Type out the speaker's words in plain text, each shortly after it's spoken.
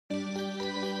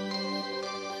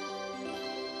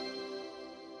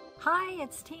Hi,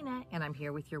 it's Tina, and I'm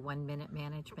here with your 1-minute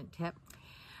management tip.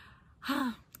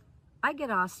 I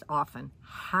get asked often,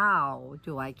 how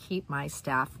do I keep my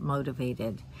staff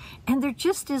motivated? And there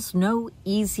just is no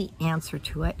easy answer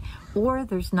to it, or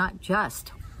there's not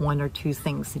just one or two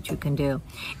things that you can do.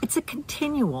 It's a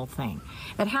continual thing.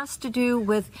 It has to do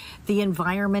with the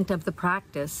environment of the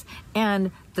practice and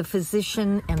the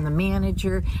physician and the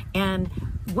manager and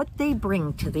what they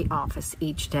bring to the office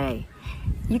each day.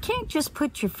 You can't just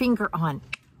put your finger on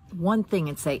one thing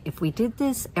and say, if we did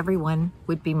this, everyone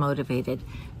would be motivated.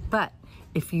 But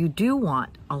if you do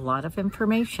want a lot of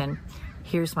information,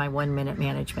 here's my 1-minute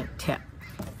management tip.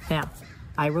 Now,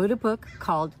 I wrote a book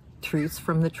called Truths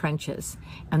from the Trenches,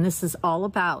 and this is all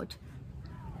about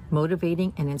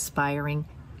motivating and inspiring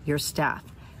your staff.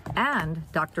 And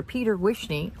Dr. Peter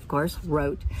Wishnie, of course,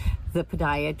 wrote the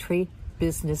Podiatry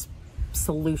Business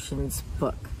Solutions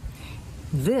book.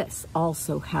 This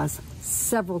also has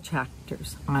several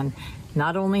chapters on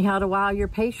not only how to wow your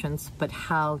patients, but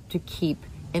how to keep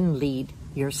and lead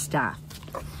your staff.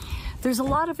 There's a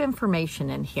lot of information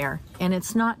in here, and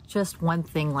it's not just one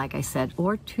thing, like I said,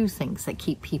 or two things that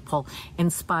keep people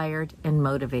inspired and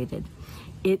motivated.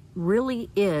 It really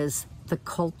is the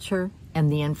culture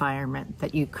and the environment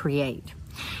that you create.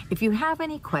 If you have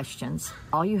any questions,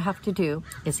 all you have to do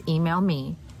is email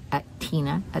me at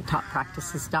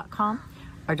tina@toppractices.com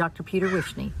or Dr. Peter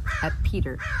Wishnie at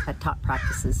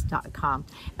peter@toppractices.com,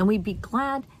 and we'd be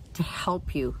glad to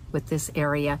help you with this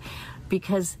area,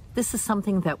 because this is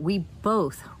something that we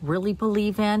both really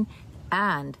believe in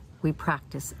and we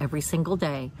practice every single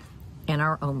day in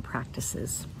our own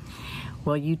practices.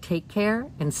 Well, you take care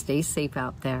and stay safe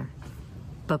out there.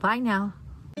 Bye-bye now.